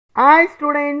Hi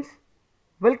students,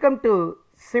 welcome to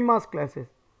Simmas classes.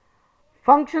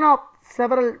 Function of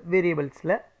several variables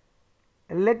la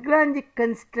Lagrange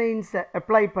constraints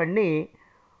apply பண்ணி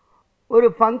ஒரு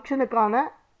ஃபங்க்ஷனுக்கான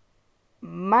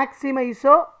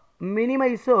மேக்ஸிமைஸோ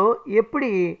மினிமைஸோ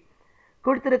எப்படி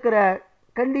கொடுத்திருக்கிற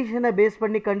கண்டிஷனை பேஸ்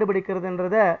பண்ணி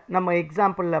கண்டுபிடிக்கிறதுன்றத நம்ம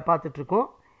எக்ஸாம்பிளில் பார்த்துட்ருக்கோம்.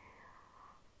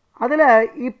 அதில்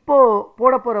இப்போ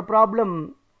போட போகிற ப்ராப்ளம்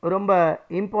ரொம்ப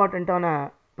இம்பார்ட்டண்ட்டான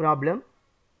ப்ராப்ளம்.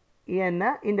 ஏன்னா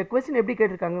இந்த கொஸ்டின் எப்படி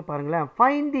கேட்டிருக்காங்க பாருங்களேன்.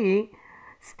 Find the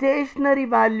stationery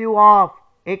value of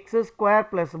X square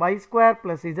plus Y square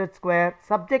plus Z square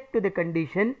subject to the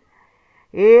condition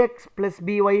ax plus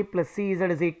by plus cz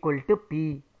is equal to p.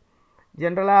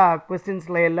 ஜென்ரலாக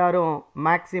கொஸ்டின்ஸில் எல்லாரும்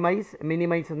மேக்ஸிமைஸ்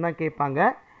மினிமைஸ் தான் கேட்பாங்க.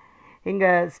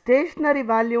 இங்கே ஸ்டேஷ்னரி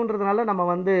வேல்யூன்றதுனால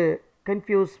நம்ம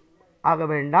கன்ஃபியூஸ் ஆக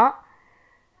வேண்டாம்.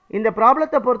 இந்த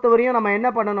ப்ராப்ளத்தை பொறுத்தவரையும் நம்ம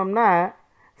என்ன பண்ணணும்னா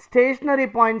ஸ்டேஷ்னரி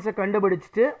பாயிண்ட்ஸை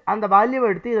கண்டுபிடிச்சிட்டு அந்த வேல்யூவை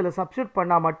எடுத்து இதில் சப்ஸ்டியூட்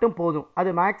பண்ணால் மட்டும் போதும். அது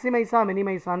மேக்ஸிமைஸாக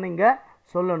மினிமைஸான்னு இங்கே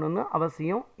சொல்லணும்னு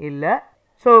அவசியம் இல்லை.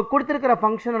 ஸோ கொடுத்துருக்கிற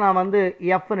ஃபங்க்ஷனை நான்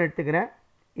எஃப்னு எடுத்துக்கிறேன்.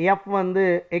 f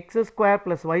x square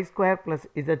plus y square plus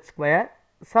z square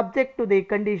subject to the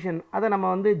condition அதை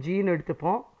நம்ம gன்னு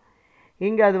எடுத்துப்போம்.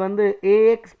 இங்கே அது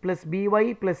ax plus by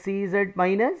plus cz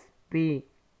minus p.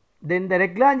 then the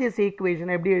Lagrange's equation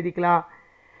எப்படி எழுதிக்கலாம்?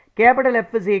 capital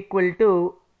F is equal to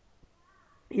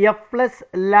f plus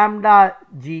lambda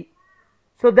g.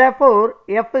 so therefore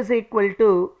f is equal to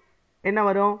என்ன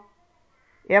வரும்?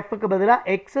 f க்கு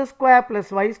பதிலாக x square plus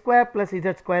y square plus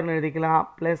z square எழுதிக்கலாம்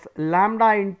plus lambda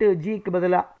into g க்கு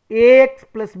பதிலாக ax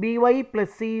plus by plus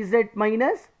cz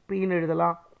minus p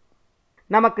எழுதலாம்.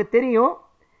 நமக்கு தெரியும்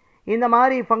இந்த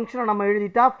மாதிரி ஃபங்க்ஷனை நம்ம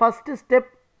எழுதிட்டா first step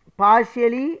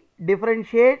partially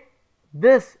differentiate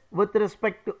this with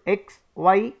respect to x,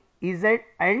 y, z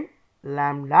and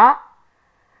lambda.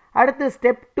 அடுத்து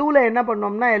ஸ்டெப் 2ல என்ன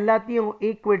பண்ணோம்னா எல்லாத்தையும்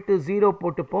ஈக்குவல் டு 0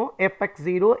 போட்டுப்போம். fx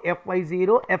 0, fy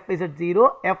 0, fz 0,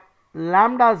 f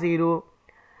lambda 0.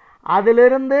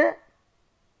 அதிலிருந்து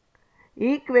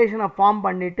ஈக்குவேஷனை ஃபார்ம்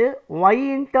பண்ணிட்டு y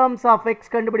in terms of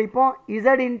x கண்டுபிடிப்போம்,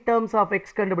 z in terms of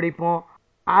x கண்டுபிடிப்போம்.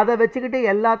 அதை வச்சுக்கிட்டு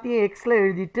எல்லாத்தையும் xல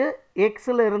எழுதிட்டு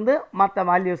xல இருந்து மற்ற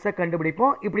வேல்யூஸை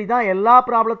கண்டுபிடிப்போம். இப்படி தான் எல்லா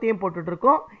ப்ராப்ளத்தையும்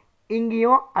போட்டுட்ருக்கோம்.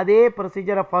 இங்கேயும் அதே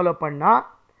ப்ரொசீஜரை ஃபாலோ பண்ணால்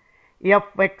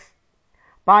fx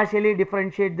partially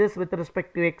differentiate this with respect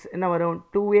to x என்ன வரும்?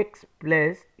 2x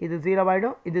plus இது 0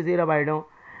 ஆகிடும், இது 0 ஆகிடும்,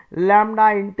 lambda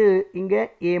into இங்கே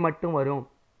a மட்டும் வரும்,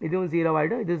 இதுவும் 0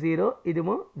 ஆகிடும், இது 0,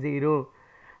 இதுவும் 0.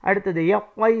 அடுத்தது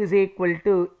fy is equal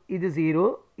to இது 0,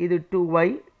 இது 2y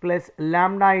plus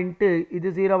lambda into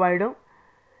இது 0 ஆகிடும்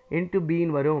into b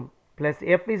வரும் plus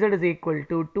fz is equal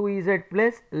to 2z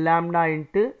plus lambda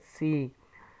into c.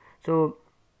 so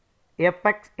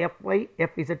fx, fy,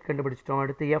 fz கண்டுபிடிச்சிட்டோம்.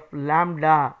 அடுத்து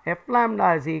f lambda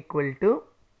is equal to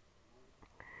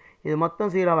இது மொத்தம்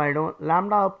 0 ஆகிடும்.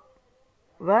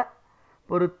 லாம்டாவை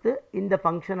பொறுத்து இந்த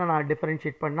ஃபங்க்ஷனை நான்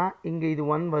டிஃபரன்ஷியேட் பண்ணால் இங்கே இது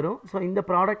 1 வரும். ஸோ இந்த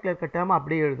ப்ராடக்டில் இருக்க டேர்ம்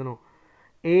அப்படியே எழுதணும்.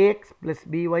 ax plus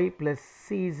by plus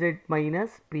cz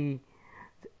minus p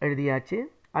எழுதியாச்சு.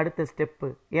 அடுத்த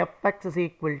step fx is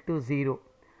equal to 0.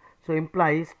 So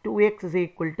implies 2x is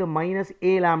equal to minus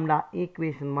a lambda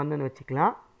equation 1ன்னு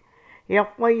வச்சுக்கலாம்.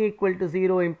 fy equal to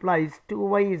 0 implies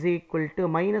 2y is equal to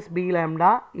minus b lambda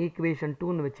equation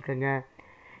 2ன்னு வச்சுக்கோங்க.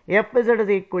 fz is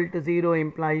equal to 0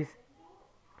 implies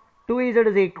 2z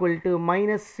is equal to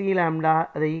minus c lambda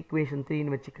அதை equation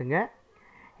 3ன்னு வச்சுக்கோங்க.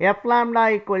 f lambda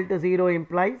equal to 0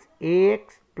 implies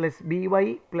ax plus by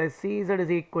plus cz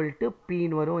is equal to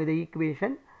pன்னு வரும். இதை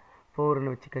equation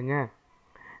 4ன்னு வச்சுக்கோங்க.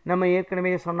 நம்ம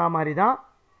ஏற்கனவே சொன்ன மாதிரி தான்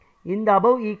இந்த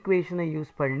above ஈக்குவேஷனை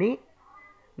யூஸ் பண்ணி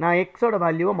நான் எக்ஸோட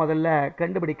வேல்யூவை முதல்ல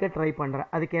கண்டுபிடிக்க ட்ரை பண்ணுறேன்.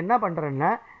 அதுக்கு என்ன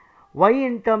பண்ணுறேன்னா y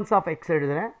in terms of x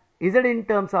எழுதுகிறேன், z in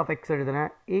terms of x எழுதுகிறேன்.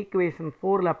 ஈக்குவேஷன்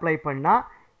 4ல் அப்ளை பண்ணால்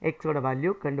எக்ஸோட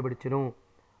வேல்யூ கண்டுபிடிச்சிடும்,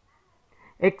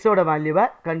 எக்ஸோட வேல்யூவை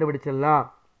கண்டுபிடிச்சிடலாம்.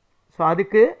 ஸோ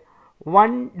அதுக்கு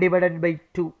 1 divided by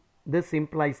 2. this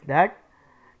implies that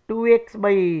 2x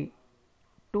by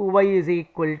 2y is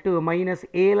equal to minus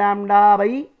a lambda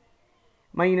by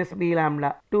minus b lambda.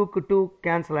 2க்கு 2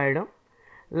 cancel ஆகிடும்,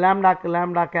 லாம்டாக்கு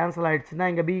லாம்டா கேன்சல் ஆகிடுச்சுன்னா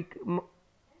இங்கே பி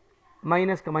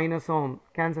மைனஸ்க்கு மைனஸும்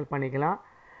கேன்சல் பண்ணிக்கலாம்.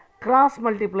 கிராஸ்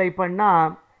மல்டிப்ளை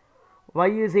பண்ணால்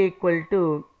y is equal to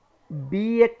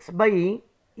bx by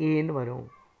aன்னு வரும்.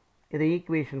 இது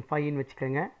equation 5ன்னு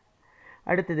வச்சுக்கோங்க.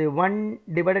 அடுத்தது 1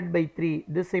 divided by 3.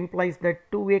 this implies that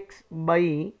 2x by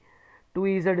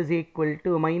 2z is equal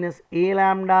to minus a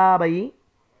lambda by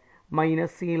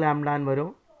minus c lambdaன்னு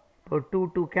வரும். இப்போ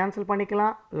 2 கேன்சல்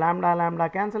பண்ணிக்கலாம், லாம்டா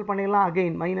கேன்சல் பண்ணிக்கலாம்,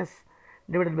 again minus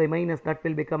divided by minus that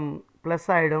will become plus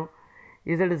ஆகிடும்.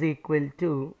 z is equal to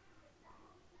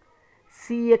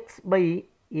cx by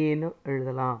ஏன்னு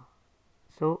எழுதலாம்.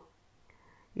 So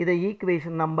இதை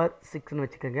equation number 6ன்னு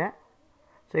வச்சுக்கோங்க.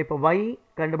 So இப்போ y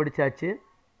கண்டுபிடிச்சாச்சு,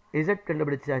 z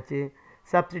கண்டுபிடிச்சாச்சு.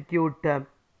 Substitute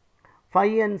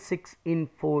 5 and 6 in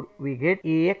 4 we get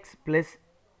ax plus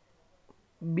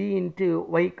b into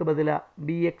y க்கு பதிலா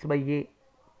bx by a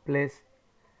plus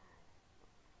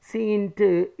c into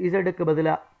z க்கு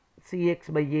பதிலா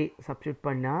cx by a substitute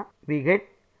பண்ணா we get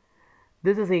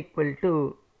this is equal to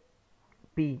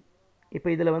p. இப்போ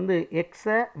இதில் வந்து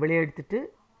எக்ஸை வெளியே எடுத்துட்டு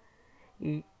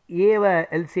ஏவை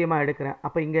எல்சிஎமாக எடுக்கிறேன்.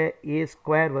 அப்போ இங்கே ஏ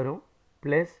ஸ்கொயர் வரும்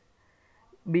plus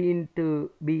B into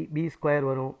B square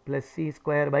வரும் plus C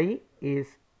square by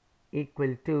is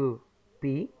equal to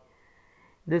be.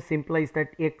 This implies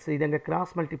that X இது அங்கே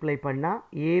கிராஸ் மல்டிப்ளை பண்ணால்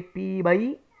AB by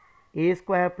A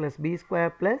square plus B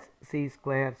square plus C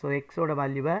square. So எக்ஸோட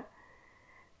வேல்யூவை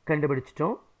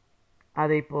கண்டுபிடிச்சிட்டோம்.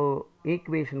 அதை இப்போது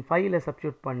ஈக்குவேஷன் 5ல்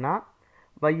சப்ஸ்டியூட் பண்ணால்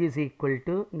y is equal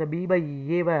to இந்த b by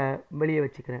a வெளியே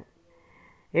வச்சுக்கிறேன்.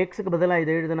 எக்ஸுக்கு பதிலாக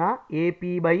இதை எழுதுனா AP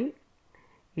by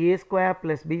a square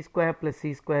plus b square plus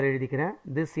c square எழுதிக்கிறேன்.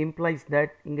 this implies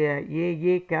that இங்கே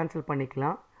a கேன்சல்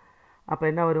பண்ணிக்கலாம். அப்போ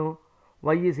என்ன வரும்?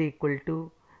 y is equal to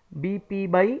bp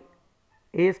by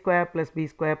a square plus b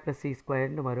square plus c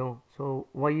squareன்னு வரும். ஸோ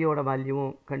yயோட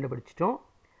வேல்யூவும் கண்டுபிடிச்சிட்டோம்.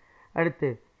 அடுத்து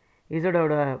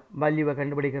இசடோட வேல்யூவை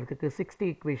கண்டுபிடிக்கிறதுக்கு 60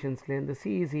 ஈக்குவேஷன்ஸ்லேருந்து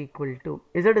c is equal to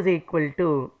z is equal to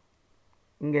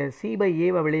இங்கே c by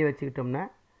a வெளியே வச்சுக்கிட்டோம்னா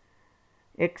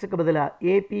எக்ஸுக்கு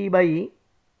பதிலாக AP by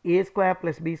a square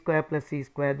plus b square plus c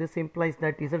square. this implies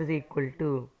that z is equal to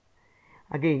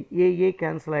again a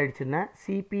cancel ஆகிடுச்சுன்னா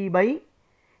cp by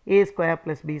a square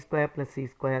plus b square plus c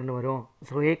squareன்னு வரும்.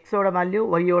 So எக்ஸோட value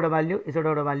ஒய்யோட value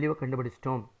இசடோட வேல்யூவை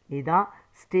கண்டுபிடிச்சிட்டோம். இதுதான்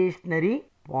stationery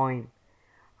point.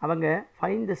 அவங்க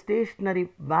find the stationery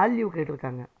value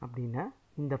கேட்டிருக்காங்க அப்படின்னா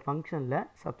இந்த ஃபங்க்ஷனில்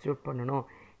சப்ஸ்டியூட் பண்ணணும்.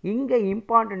 இங்கே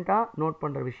இம்பார்ட்டண்ட்டாக நோட்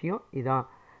பண்ணுற விஷயம் இதான்.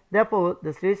 therefore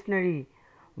the stationary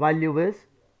value is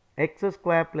x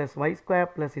square plus y square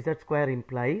plus z square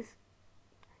implies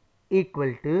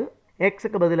equal to x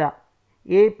க்கு பதிலாக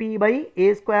AP by a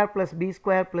square plus b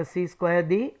square plus c square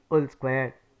the whole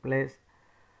square plus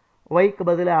y க்கு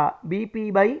பதிலாக BP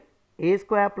by a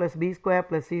square plus b square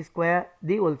plus c square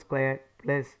the whole square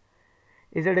plus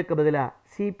z க்கு பதிலாக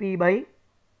CP by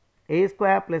a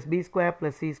square plus b square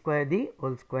plus c square the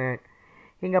whole square.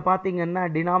 இங்கே பார்த்தீங்கன்னா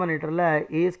டினாமினேட்டரில்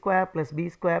a square plus b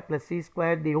square plus c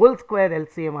square the whole square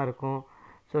எல்சிஎமாக இருக்கும்.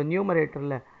 So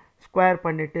நியூமரேட்டரில் square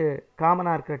பண்ணிவிட்டு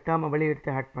காமனாக இருக்கிற டேர்மை வெளியே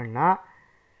எடுத்து ஆட் பண்ணால்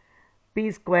p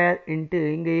ஸ்கொயர் இன்ட்டு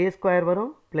இங்கே a ஸ்கொயர்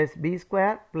வரும் plus b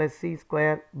square plus c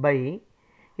square by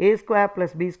a square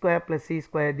plus b square plus c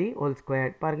square the whole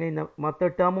square. பாருங்கள் இந்த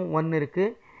மொத்த டேர்மும் 1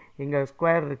 இருக்குது, இங்கே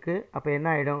ஸ்கொயர் இருக்குது. அப்போ என்ன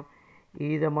ஆகிடும்?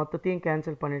 இதை மொத்தத்தையும்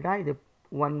கேன்சல் பண்ணிட்டா இது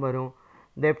 1 வரும்.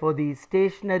 therefore the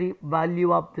stationary value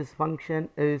of this function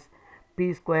is p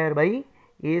square by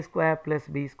a square plus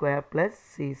b square plus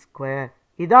c square.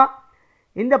 இதான்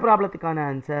இந்த ப்ராப்ளத்துக்கான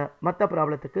ஆன்சர். மற்ற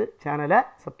ப்ராப்ளத்துக்கு சேனலை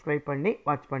சப்ஸ்கிரைப் பண்ணி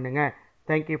வாட்ச் பண்ணுங்கள்.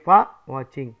 தேங்க்யூ ஃபார்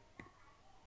வாட்சிங்.